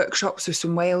workshops with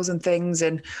some Wales and things,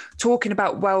 and talking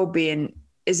about well-being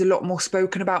is a lot more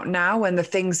spoken about now, and the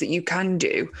things that you can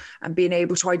do, and being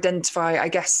able to identify, I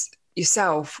guess,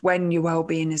 yourself when your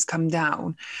well-being has come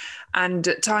down. And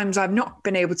at times I've not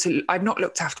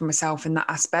looked after myself in that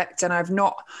aspect, and I've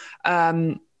not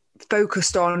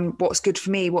focused on what's good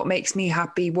for me, what makes me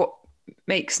happy,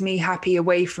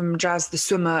 away from Jazz the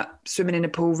swimmer, swimming in a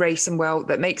pool, racing well,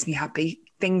 that makes me happy,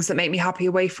 things that make me happy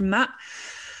away from that.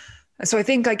 So I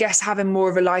think, I guess, having more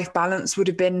of a life balance would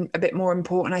have been a bit more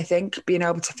important. I think being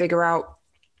able to figure out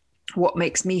what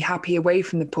makes me happy away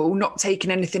from the pool, not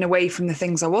taking anything away from the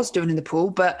things I was doing in the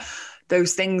pool, but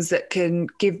those things that can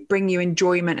bring you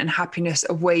enjoyment and happiness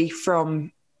away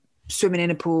from swimming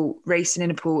in a pool, racing in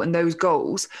a pool, and those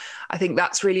goals. I think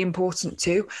that's really important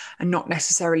too, and not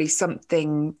necessarily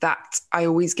something that I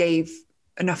always gave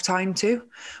enough time to.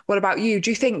 What about you? Do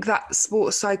you think that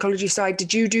sports psychology side,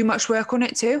 did you do much work on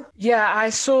it too? Yeah, I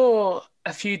saw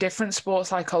a few different sports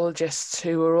psychologists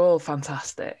who were all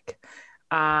fantastic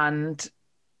and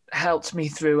helped me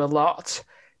through a lot.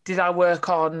 Did I work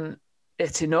on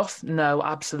it enough? No,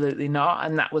 absolutely not.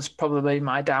 And that was probably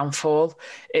my downfall.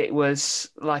 It was,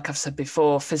 like I've said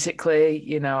before,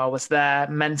 physically, I was there.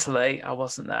 Mentally, I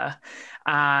wasn't there.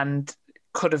 And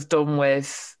could have done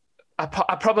with, I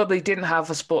probably didn't have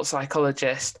a sports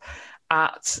psychologist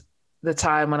at the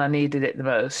time when I needed it the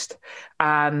most,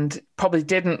 and probably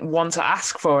didn't want to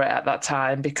ask for it at that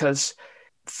time because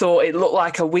thought it looked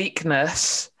like a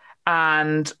weakness,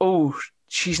 and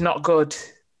she's not good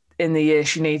in the year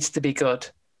she needs to be good,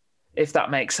 if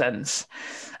that makes sense.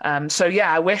 So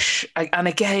yeah, I wish, and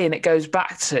again, it goes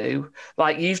back to,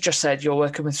 like you've just said, you're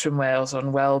working with Swim Wales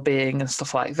on well-being and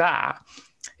stuff like that.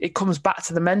 It comes back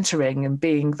to the mentoring and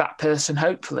being that person,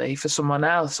 hopefully, for someone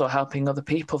else, or helping other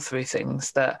people through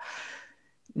things that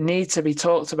need to be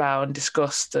talked about and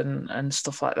discussed and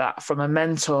stuff like that from a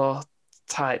mentor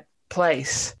type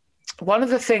place. One of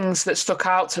the things that stuck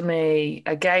out to me,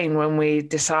 again, when we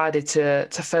decided to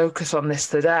focus on this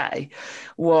today,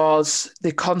 was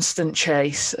the constant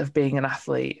chase of being an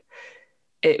athlete.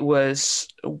 It was,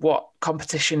 what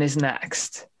competition is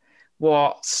next?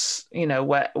 What's, where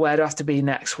do I have to be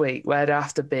next week? Where do I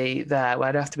have to be there?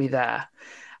 Where do I have to be there?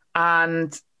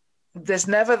 And there's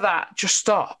never that, just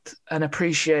stop and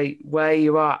appreciate where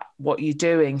you are, what you're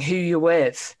doing, who you're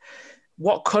with,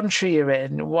 what country you're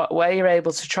in, where you're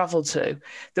able to travel to.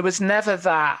 There was never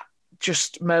that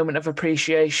just moment of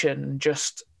appreciation,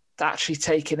 just actually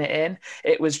taking it in.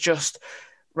 It was just,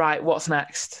 right, what's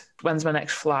next? When's my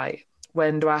next flight?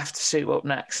 When do I have to suit up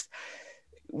next?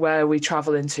 Where are we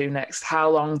traveling to next? How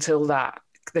long till that?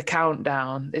 The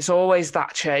countdown. It's always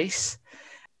that chase.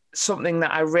 Something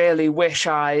that I really wish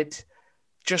I'd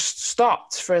just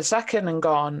stopped for a second and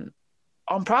gone,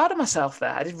 I'm proud of myself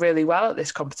there. I did really well at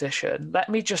this competition. Let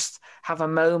me just have a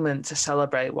moment to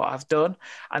celebrate what I've done,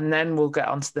 and then we'll get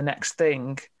on to the next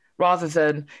thing, rather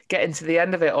than getting to the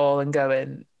end of it all and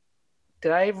going,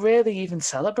 did I really even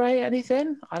celebrate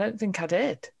anything? I don't think I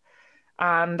did.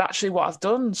 And actually what I've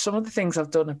done, some of the things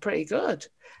I've done are pretty good.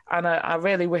 And I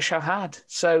really wish I had.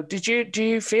 So do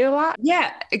you feel that?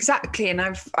 Yeah, exactly. And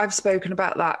I've spoken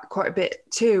about that quite a bit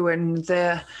too. And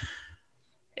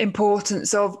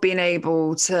importance of being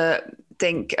able to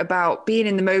think about being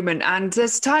in the moment. And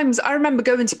there's times I remember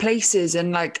going to places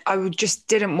and like I just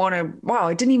didn't want to,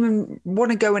 I didn't even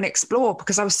want to go and explore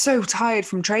because I was so tired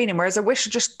from training. Whereas I wish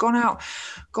I'd just gone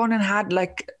and had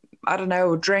like, I don't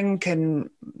know, a drink and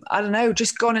I don't know,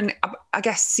 just gone and I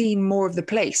guess seen more of the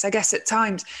place. I guess at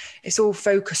times it's all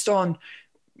focused on,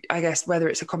 I guess, whether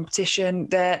it's a competition,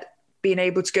 that being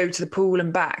able to go to the pool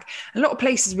and back. A lot of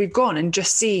places we've gone and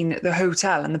just seen the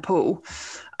hotel and the pool.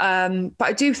 But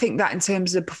I do think that in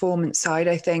terms of the performance side,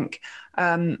 I think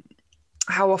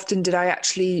how often did I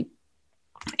actually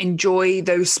enjoy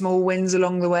those small wins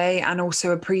along the way and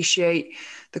also appreciate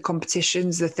the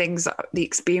competitions, the things, the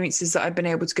experiences that I've been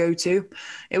able to go to.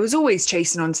 It was always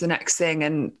chasing on to the next thing.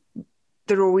 And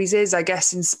there always is, I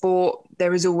guess, in sport,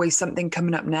 there is always something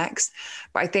coming up next.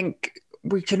 But I think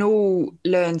we can all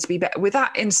learn to be better with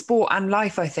that in sport and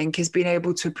life, I think, is being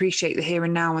able to appreciate the here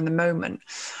and now and the moment.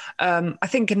 I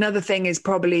think another thing is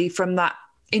probably from that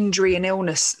injury and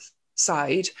illness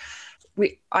side,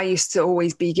 I used to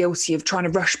always be guilty of trying to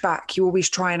rush back. You always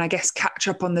try and, I guess, catch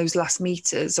up on those last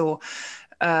meters, or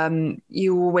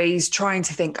you always trying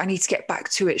to think, I need to get back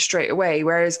to it straight away.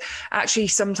 Whereas actually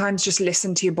sometimes just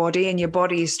listen to your body, and your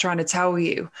body is trying to tell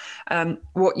you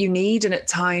what you need. And at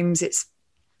times it's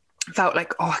felt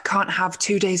like, I can't have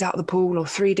 2 days out of the pool or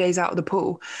 3 days out of the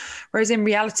pool. Whereas in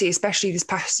reality, especially this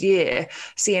past year,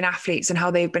 seeing athletes and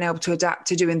how they've been able to adapt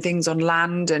to doing things on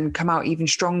land and come out even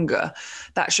stronger,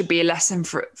 that should be a lesson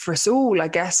for us all, I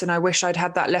guess. And I wish I'd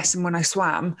had that lesson when I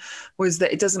swam, was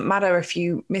that it doesn't matter if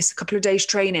you miss a couple of days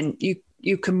training,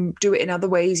 you can do it in other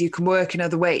ways, you can work in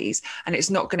other ways, and it's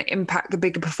not going to impact the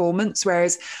bigger performance.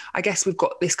 Whereas I guess we've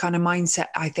got this kind of mindset,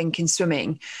 I think, in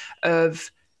swimming of,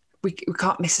 we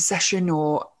can't miss a session,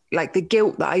 or like the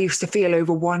guilt that I used to feel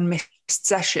over one missed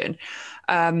session.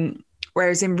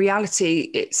 Whereas in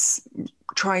reality, it's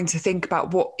trying to think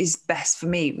about what is best for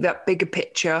me, that bigger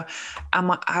picture.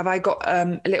 Have I got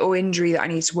a little injury that I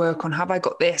need to work on? Have I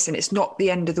got this? And it's not the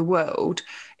end of the world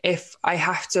if I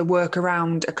have to work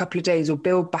around a couple of days or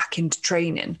build back into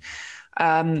training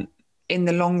in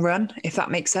the long run, if that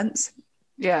makes sense.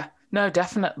 Yeah, no,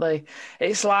 definitely.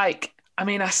 It's like, I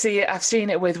mean, I've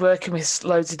seen it with working with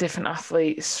loads of different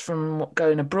athletes from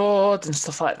going abroad and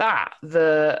stuff like that.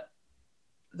 The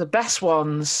best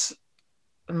ones,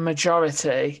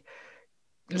 majority,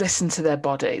 listen to their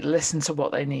body, listen to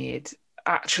what they need,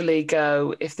 actually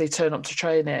go, if they turn up to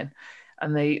training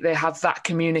and they have that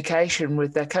communication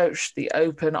with their coach, the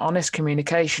open, honest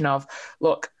communication of,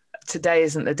 look, today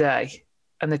isn't the day.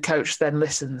 And the coach then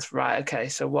listens, right, okay,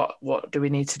 so what do we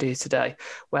need to do today?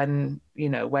 When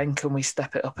can we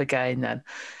step it up again then?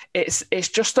 It's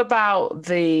just about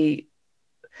I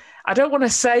don't want to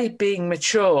say being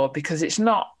mature, because it's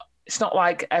not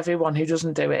like everyone who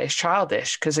doesn't do it is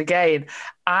childish. Because again,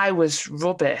 I was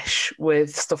rubbish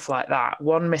with stuff like that.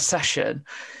 One missed session,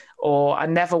 or I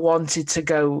never wanted to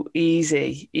go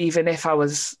easy, even if I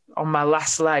was on my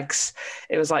last legs.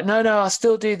 It was like, no, I'll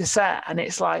still do the set. And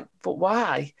it's like, but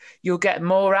why? You'll get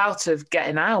more out of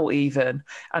getting out even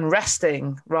and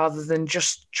resting rather than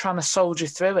just trying to soldier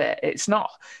through it. It's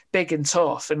not big and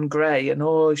tough and grey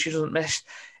and, she doesn't miss.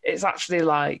 It's actually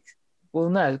like, well,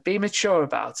 no, be mature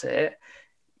about it.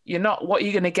 You're not, what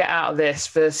you're going to get out of this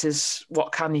versus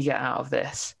what can you get out of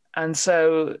this? And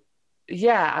so,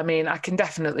 yeah, I mean, I can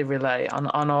definitely relate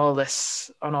on all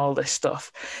this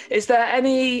stuff. Is there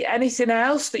anything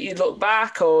else that you'd look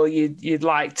back, or you'd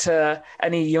like to,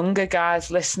 any younger guys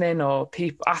listening, or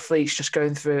athletes just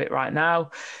going through it right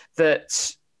now,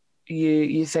 that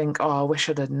you think, I wish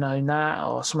I'd have known that,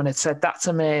 or someone had said that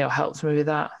to me or helped me with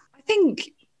that? I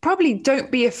think probably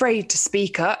don't be afraid to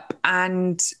speak up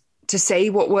and to say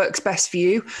what works best for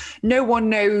you. No one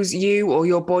knows you or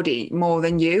your body more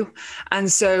than you. And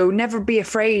so never be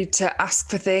afraid to ask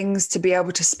for things, to be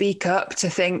able to speak up, to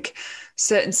think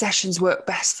certain sessions work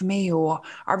best for me, or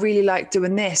I really like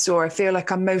doing this, or I feel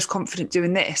like I'm most confident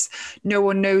doing this. No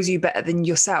one knows you better than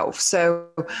yourself. So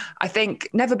I think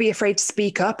never be afraid to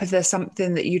speak up if there's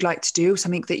something that you'd like to do,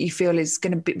 something that you feel is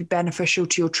going to be beneficial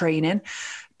to your training.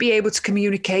 Be able to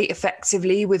communicate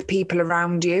effectively with people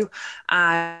around you.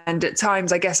 And at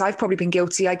times, I guess I've probably been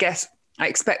guilty. I guess I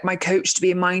expect my coach to be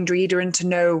a mind reader and to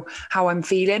know how I'm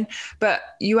feeling, but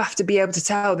you have to be able to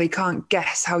tell they can't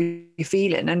guess how you're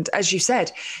feeling. And as you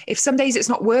said, if some days it's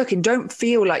not working, don't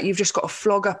feel like you've just got to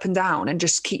flog up and down and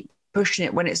just keep pushing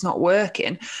it when it's not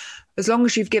working. As long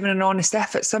as you've given an honest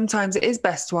effort, sometimes it is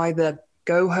best to either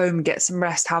go home, get some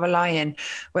rest, have a lie-in,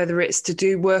 whether it's to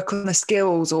do work on the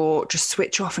skills or just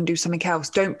switch off and do something else.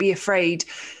 Don't be afraid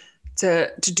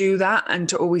to do that and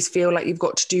to always feel like you've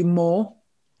got to do more.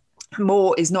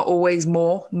 more is not always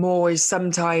more. More is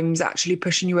sometimes actually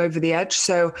pushing you over the edge.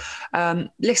 So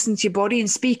listen to your body and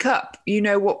speak up. You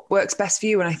know what works best for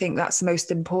you. And I think that's the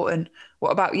most important.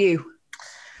 What about you?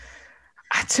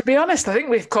 To be honest, I think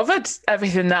we've covered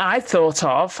everything that I thought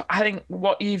of. I think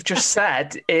what you've just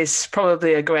said is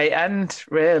probably a great end,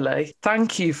 really.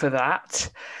 Thank you for that.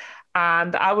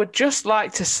 And I would just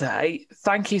like to say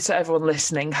thank you to everyone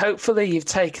listening. Hopefully you've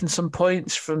taken some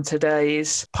points from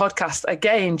today's podcast.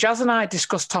 Again, Jazz and I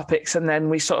discuss topics and then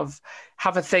we sort of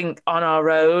have a think on our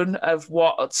own of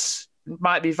what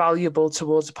might be valuable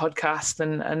towards a podcast.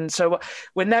 And so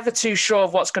we're never too sure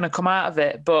of what's going to come out of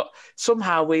it, but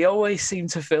somehow we always seem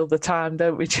to fill the time,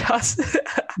 don't we, Jazz?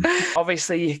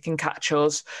 Obviously, you can catch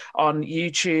us on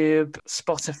YouTube,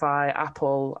 Spotify,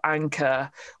 Apple, Anchor,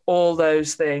 all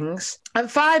those things. And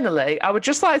finally, I would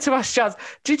just like to ask Jazz,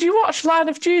 did you watch Line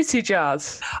of Duty,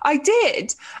 Jazz? I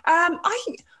did.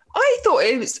 I thought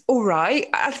it was all right.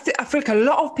 I feel like a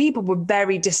lot of people were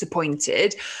very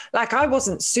disappointed. Like, I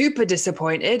wasn't super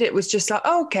disappointed. It was just like,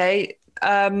 okay.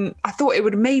 I thought it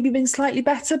would have maybe been slightly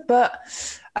better, but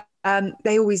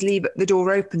they always leave the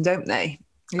door open, don't they?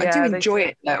 Yeah, I do enjoy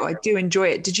it, though. I do enjoy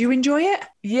it. Did you enjoy it?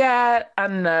 Yeah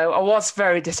and no. I was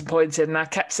very disappointed, and I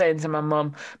kept saying to my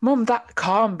mum, that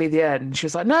can't be the end. She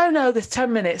was like, no, there's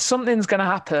 10 minutes. Something's going to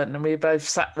happen. And we both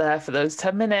sat there for those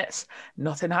 10 minutes.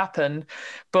 Nothing happened.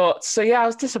 But so, yeah, I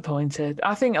was disappointed.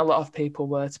 I think a lot of people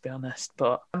were, to be honest.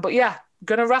 But yeah,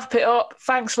 going to wrap it up.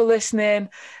 Thanks for listening.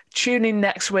 Tune in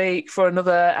next week for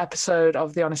another episode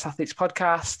of the Honest Athletes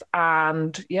podcast.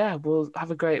 And yeah, we'll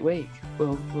have a great week.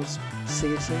 We'll see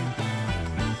you soon.